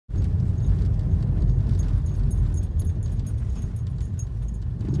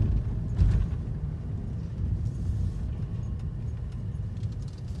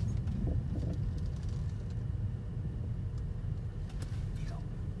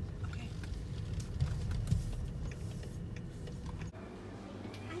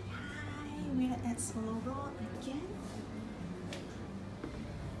at Sonoro again.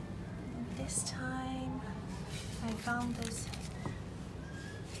 And this time I found this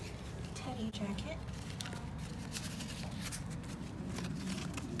teddy jacket.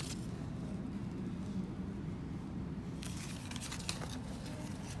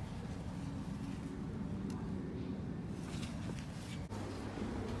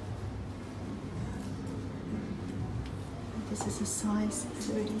 This is a size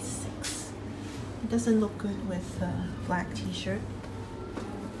 36. It doesn't look good with a black t-shirt.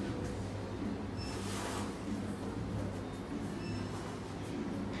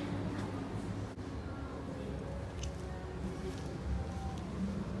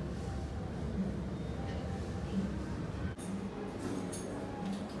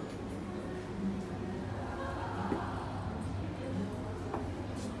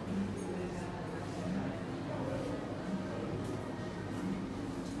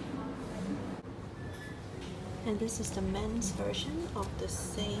 And this is the men's version of the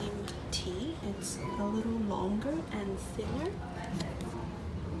same tee. It's a little longer and thinner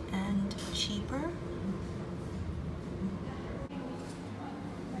and cheaper.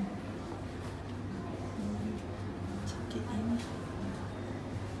 Tuck it in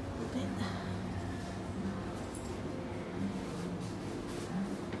a bit.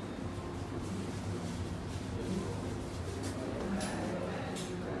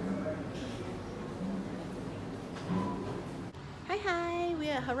 Hi,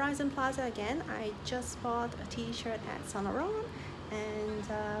 we're at Hysan Plaza again. I just bought a t-shirt at Sonoro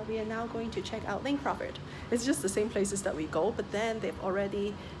and we are now going to check out Link Crawford. It's just the same places that we go, but then they've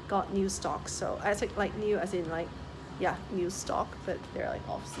already got new stock. So I think like new as in like, yeah, new stock, but they're like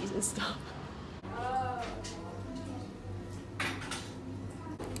off-season stuff.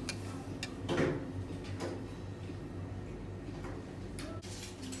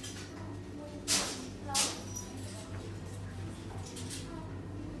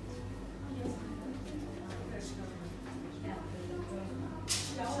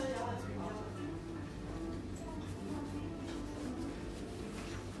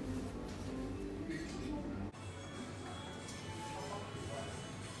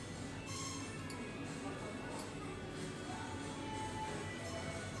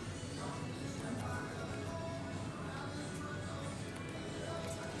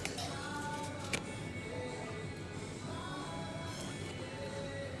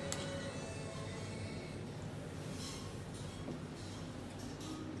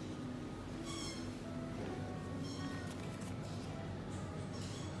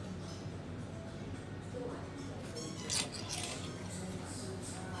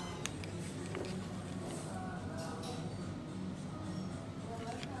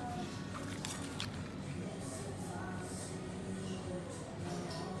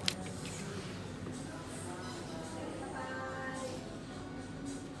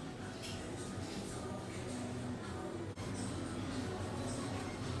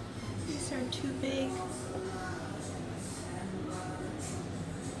 These are too big.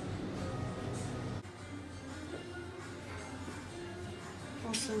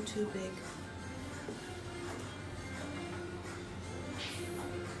 Also too big.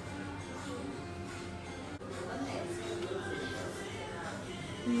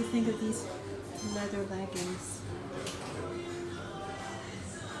 What do you think of these leather leggings?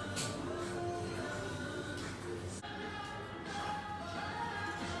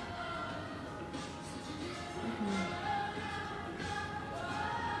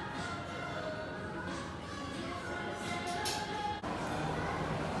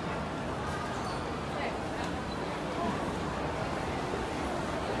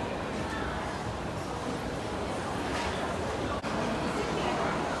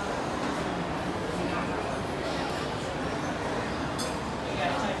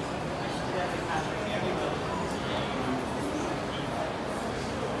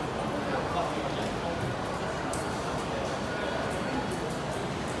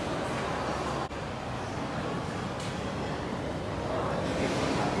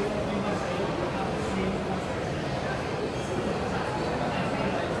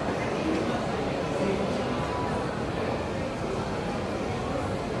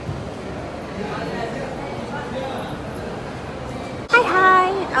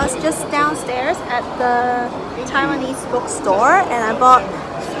 I was just downstairs at the Taiwanese bookstore and I bought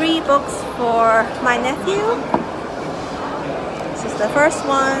 3 books for my nephew. This is the first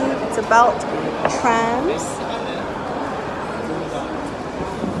one. It's about trams.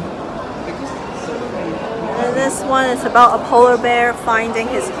 And this one is about a polar bear finding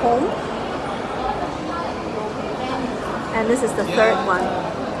his home. And this is the third one.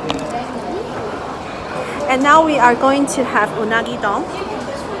 And now we are going to have unagi don.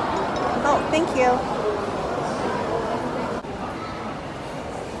 Oh, thank you.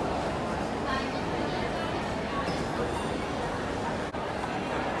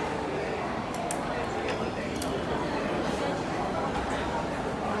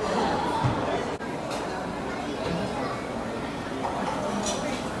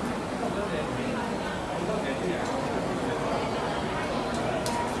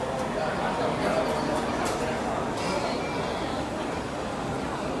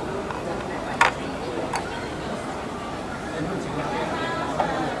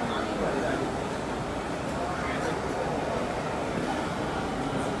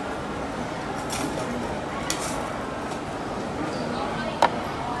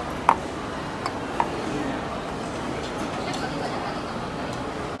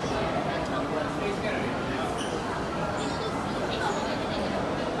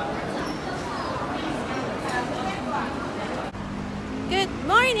 Good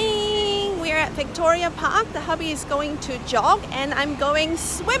morning! We're at Victoria Park. The hubby is going to jog and I'm going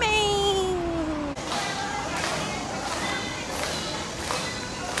swimming!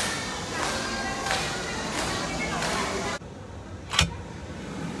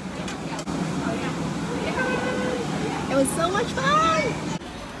 It was so much fun!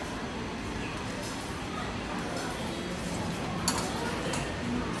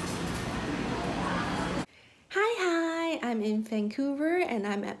 I'm in Vancouver and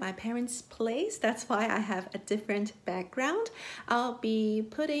I'm at my parents' place. That's why I have a different background. I'll be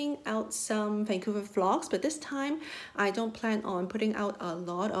putting out some Vancouver vlogs, but this time I don't plan on putting out a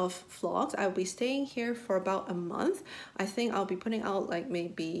lot of vlogs. I'll be staying here for about a month. I think I'll be putting out like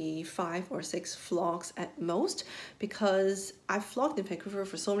maybe 5 or 6 vlogs at most, because I've vlogged in Vancouver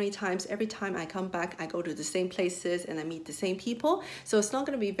for so many times. Every time I come back, I go to the same places and I meet the same people. So it's not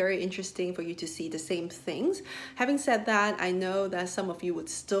going to be very interesting for you to see the same things. Having said that, I know that some of you would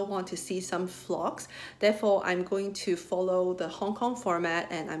still want to see some vlogs. Therefore, I'm going to follow the Hong Kong format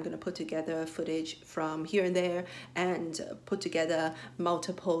and I'm going to put together footage from here and there and put together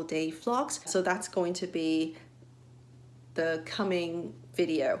multiple day vlogs. So that's going to be the coming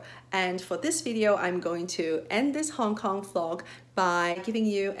video. And for this video, I'm going to end this Hong Kong vlog by giving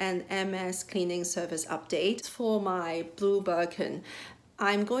you an MS cleaning service update for my blue Birkin.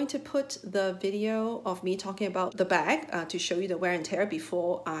 I'm going to put the video of me talking about the bag to show you the wear and tear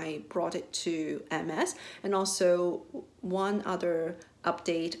before I brought it to MS, and also one other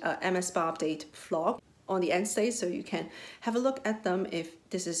update, MS Spa update vlog on the end stage, so you can have a look at them if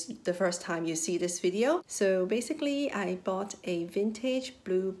this is the first time you see this video. So basically, I bought a vintage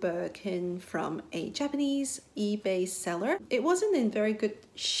blue Birkin from a Japanese eBay seller. It wasn't in very good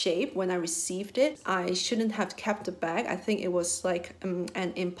shape when I received it. I shouldn't have kept the bag. I think it was like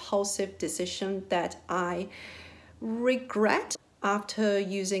an impulsive decision that I regret. After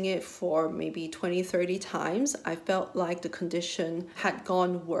using it for maybe 20-30 times, I felt like the condition had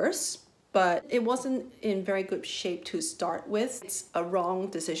gone worse, but it wasn't in very good shape to start with. It's a wrong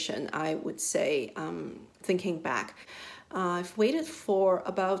decision, I would say, thinking back. I've waited for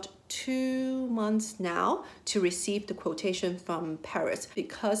about 2 months now to receive the quotation from Paris,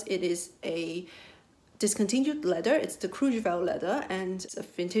 because it is a discontinued leather. It's the Courchevel leather and it's a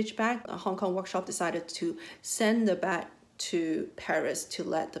vintage bag. A Hong Kong workshop decided to send the bag to Paris to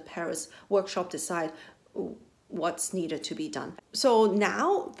let the Paris workshop decide what's needed to be done. So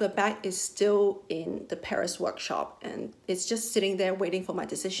now the bag is still in the Paris workshop and it's just sitting there waiting for my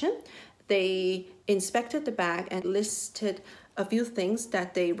decision. They inspected the bag and listed a few things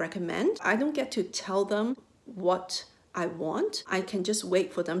that they recommend. I don't get to tell them what I want. I can just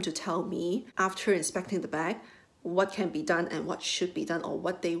wait for them to tell me after inspecting the bag what can be done and what should be done, or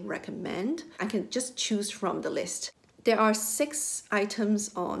what they recommend. I can just choose from the list. There are 6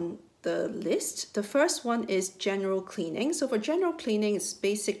 items on the list. The first one is general cleaning. So for general cleaning, it's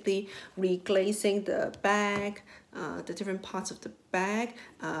basically reglazing the bag, the different parts of the bag,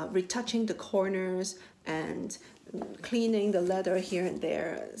 retouching the corners, and cleaning the leather here and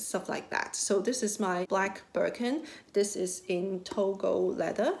there, stuff like that. So this is my black Birkin. This is in Togo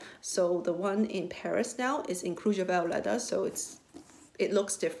leather. So the one in Paris now is in Courchevel leather. So it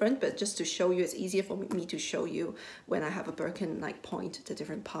looks different, but just to show you, it's easier for me to show you when I have a Birkin, like point the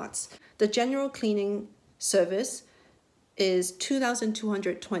different parts. The general cleaning service is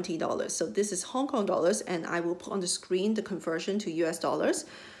 $2,220. So this is Hong Kong dollars, and I will put on the screen the conversion to US dollars.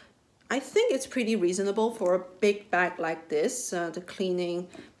 I think it's pretty reasonable for a big bag like this. The cleaning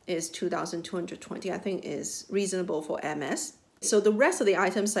is $2,220. I think is reasonable for MS. So the rest of the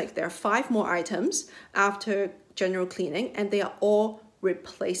items, like there are 5 more items after general cleaning, and they are all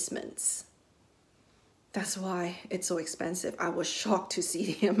replacements. That's why it's so expensive. I was shocked to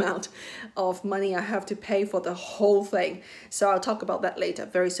see the amount of money I have to pay for the whole thing. So I'll talk about that later,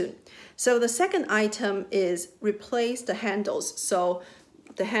 very soon. So the second item is replace the handles. So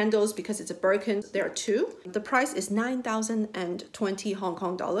the handles, because it's a Birkin, there are two. The price is 9,020 Hong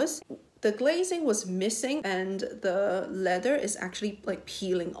Kong dollars. The glazing was missing and the leather is actually like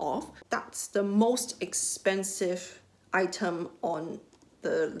peeling off. That's the most expensive item on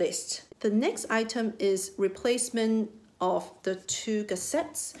the list. The next item is replacement of the two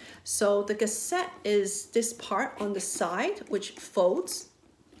gussets. So the gusset is this part on the side which folds.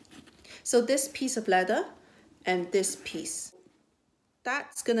 So this piece of leather and this piece.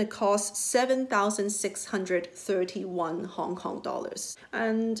 That's gonna cost 7,631 Hong Kong dollars.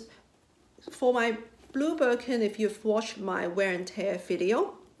 And for my blue Birkin, if you've watched my wear and tear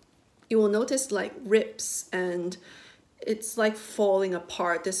video, you will notice like rips and it's like falling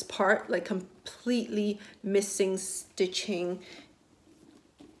apart. This part like completely missing stitching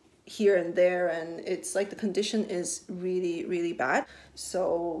here and there, and it's like the condition is really, really bad.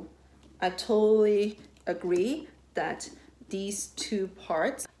 So I totally agree that these two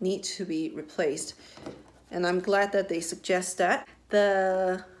parts need to be replaced. And I'm glad that they suggest that.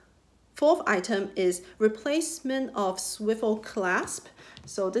 The fourth item is replacement of swivel clasp.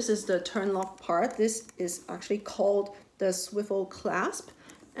 So this is the turn lock part. This is actually called the swivel clasp,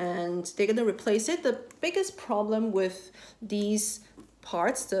 and they're gonna replace it. The biggest problem with these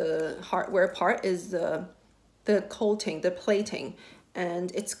parts, the hardware part, is the coating, the plating,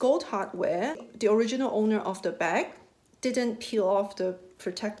 and it's gold hardware. The original owner of the bag didn't peel off the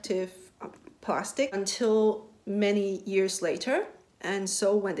protective plastic until many years later, and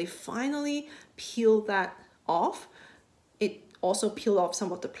so when they finally peeled that off, it also peeled off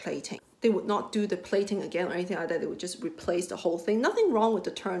some of the plating. They would not do the plating again or anything like that. They would just replace the whole thing. Nothing wrong with the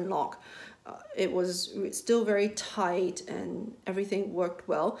turn lock. It was still very tight and everything worked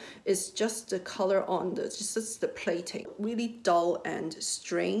well. It's just the color on just the plating. Really dull and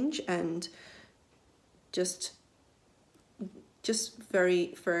strange and just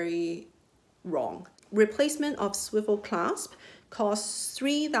very, very wrong. Replacement of swivel clasp costs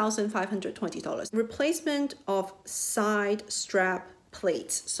 $3,520. Replacement of side strap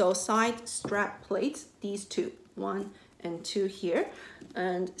plates. So side strap plates, these two, 1 and 2 here,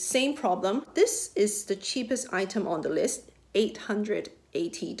 and same problem. This is the cheapest item on the list,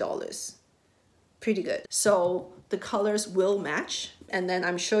 $880. Pretty good. So the colors will match, and then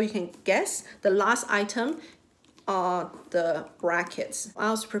I'm sure you can guess the last item are the brackets.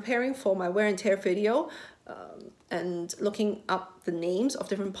 I was preparing for my wear and tear video and looking up the names of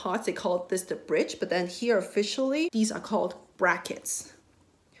different parts. They call this the bridge, but then here officially these are called brackets.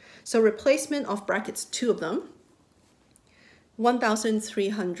 So replacement of brackets, 2 of them,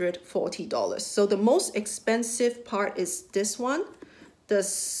 $1,340. So the most expensive part is this one, the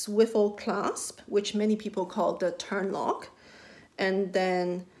swivel clasp, which many people call the turn lock. And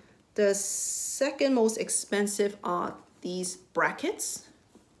then the second most expensive are these brackets.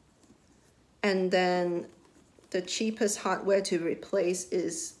 And then the cheapest hardware to replace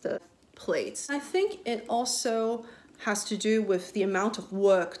is the plates. I think it also has to do with the amount of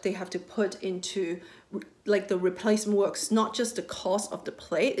work they have to put into like the replacement works, not just the cost of the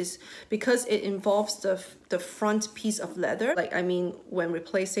plate, is because it involves the front piece of leather. Like, I mean, when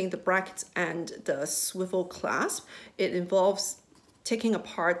replacing the brackets and the swivel clasp, it involves taking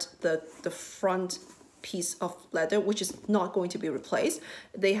apart the front piece of leather, which is not going to be replaced.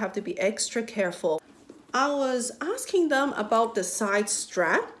 They have to be extra careful. I was asking them about the side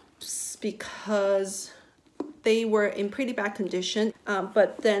straps because they were in pretty bad condition,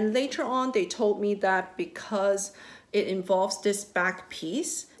 but then later on they told me that because it involves this back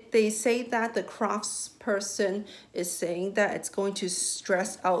piece, they say that the craftsperson is saying that it's going to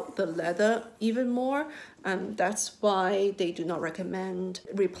stress out the leather even more. That's why they do not recommend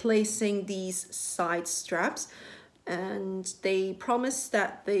replacing these side straps. And they promised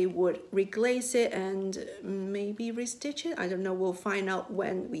that they would reglaze it and maybe restitch it. I don't know, we'll find out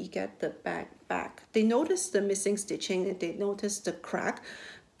when we get the bag back. They noticed the missing stitching and they noticed the crack,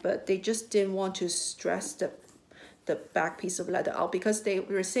 but they just didn't want to stress the back piece of leather out, because they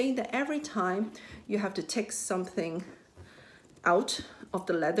were saying that every time you have to take something out of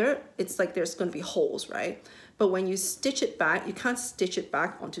the leather, it's like there's going to be holes, right? But when you stitch it back, you can't stitch it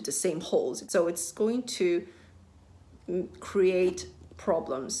back onto the same holes. So it's going to create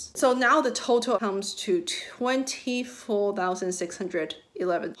problems. So now the total comes to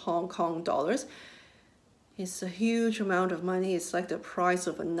 24,611 Hong Kong dollars. It's a huge amount of money. It's like the price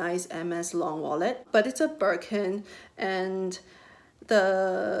of a nice MS long wallet, but it's a Birkin, and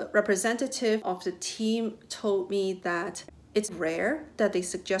The representative of the team told me that it's rare that they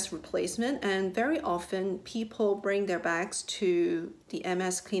suggest replacement, and very often people bring their bags to the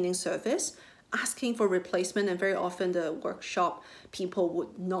MS cleaning service asking for replacement, and very often the workshop people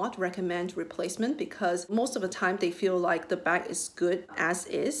would not recommend replacement because most of the time they feel like the bag is good as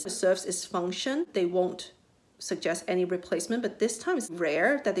is, it serves its function. They won't suggest any replacement, but this time it's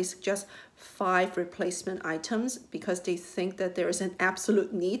rare that they suggest 5 replacement items because they think that there is an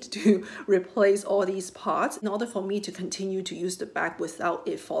absolute need to replace all these parts in order for me to continue to use the bag without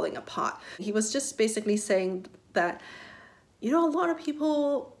it falling apart. He was just basically saying that, you know, a lot of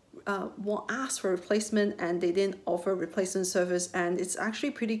people will ask for replacement and they didn't offer replacement service, and it's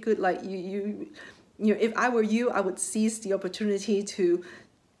actually pretty good. Like you know, if I were you, I would seize the opportunity to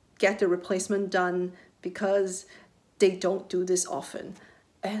get the replacement done because they don't do this often.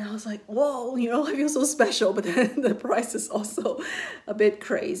 And I was like, whoa, you know, I feel so special, but then the price is also a bit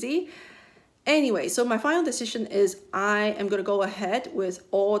crazy. Anyway, so my final decision is I am going to go ahead with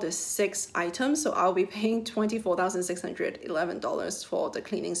all the 6 items. So I'll be paying $24,611 for the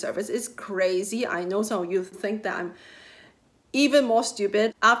cleaning service. It's crazy. I know some of you think that I'm even more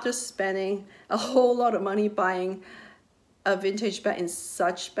stupid after spending a whole lot of money buying a vintage bag in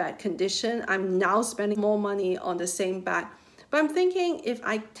such bad condition. I'm now spending more money on the same bag. But I'm thinking if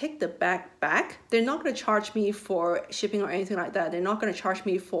I take the bag back, they're not going to charge me for shipping or anything like that. They're not going to charge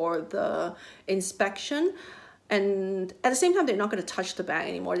me for the inspection. And at the same time, they're not going to touch the bag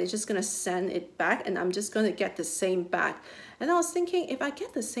anymore. They're just going to send it back and I'm just going to get the same bag. And I was thinking, if I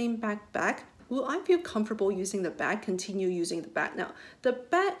get the same bag back, will I feel comfortable using the bag, continue using the bag? Now, the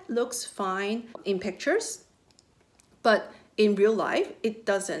bag looks fine in pictures, but in real life, it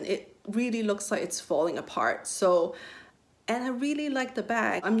doesn't. It really looks like it's falling apart. So, and I really like the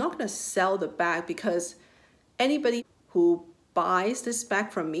bag. I'm not going to sell the bag because anybody who buys this bag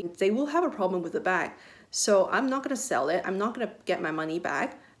from me, they will have a problem with the bag. So I'm not going to sell it. I'm not going to get my money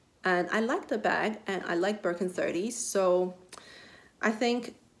back. And I like the bag and I like Birkin 30s. So I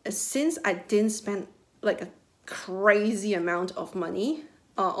think since I didn't spend like a crazy amount of money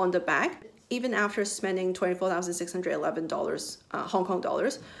on the bag, even after spending $24,611 Hong Kong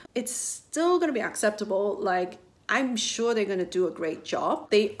dollars, it's still going to be acceptable. Like, I'm sure they're going to do a great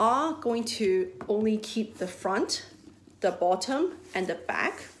job. They are going to only keep the front, the bottom, and the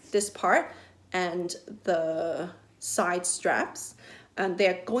back, this part, and the side straps. And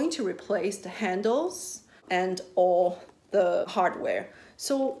they're going to replace the handles and all the hardware.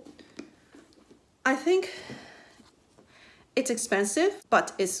 So I think it's expensive,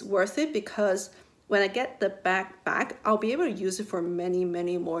 but it's worth it because when I get the bag back, I'll be able to use it for many,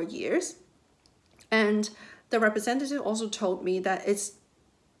 many more years. And the representative also told me that it's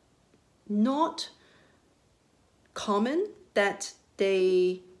not common that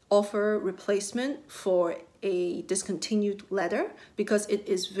they offer replacement for a discontinued leather because it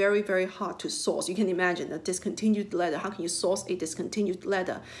is very, very hard to source. You can imagine a discontinued leather. How can you source a discontinued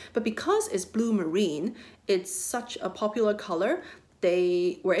leather? But because it's blue marine, it's such a popular color,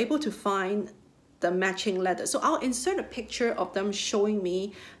 they were able to find the matching leather. So I'll insert a picture of them showing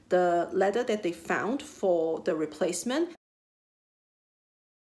me the leather that they found for the replacement.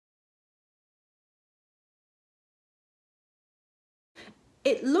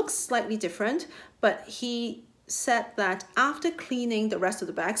 It looks slightly different, but he said that after cleaning the rest of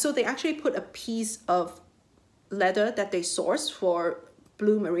the bag, so they actually put a piece of leather that they sourced for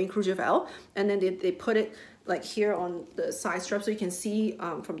blue marine Courchevel, and then they put it like here on the side strap, so you can see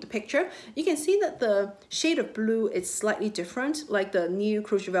from the picture, you can see that the shade of blue is slightly different. Like the new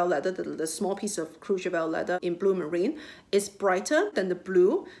Courchevel leather, the small piece of Courchevel leather in blue marine is brighter than the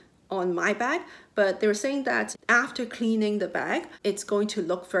blue on my bag, but they were saying that after cleaning the bag, it's going to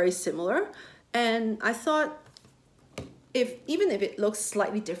look very similar. And I thought, even if it looks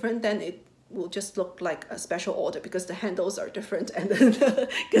slightly different, then it will just look like a special order because the handles are different and then the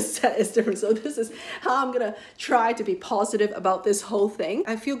gusset is different. So this is how I'm gonna try to be positive about this whole thing.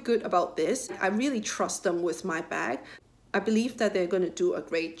 I feel good about this. I really trust them with my bag. I believe that they're gonna do a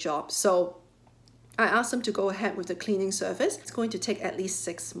great job. So I asked them to go ahead with the cleaning service. It's going to take at least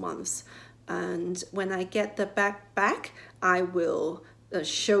 6 months. And when I get the bag back, I will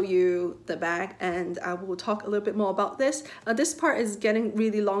show you the bag and I will talk a little bit more about this. This part is getting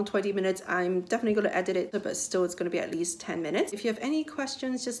really long, 20 minutes. I'm definitely going to edit it, but still it's going to be at least 10 minutes. If you have any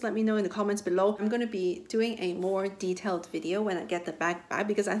questions, just let me know in the comments below. I'm going to be doing a more detailed video when I get the bag back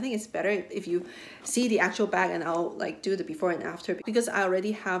because I think it's better if you see the actual bag, and I'll like do the before and after because I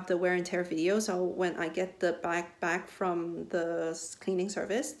already have the wear and tear video. So when I get the bag back from the cleaning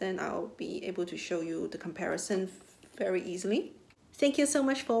service, then I'll be able to show you the comparison very easily. Thank you so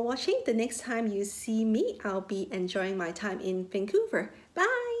much for watching. The next time you see me, I'll be enjoying my time in Vancouver.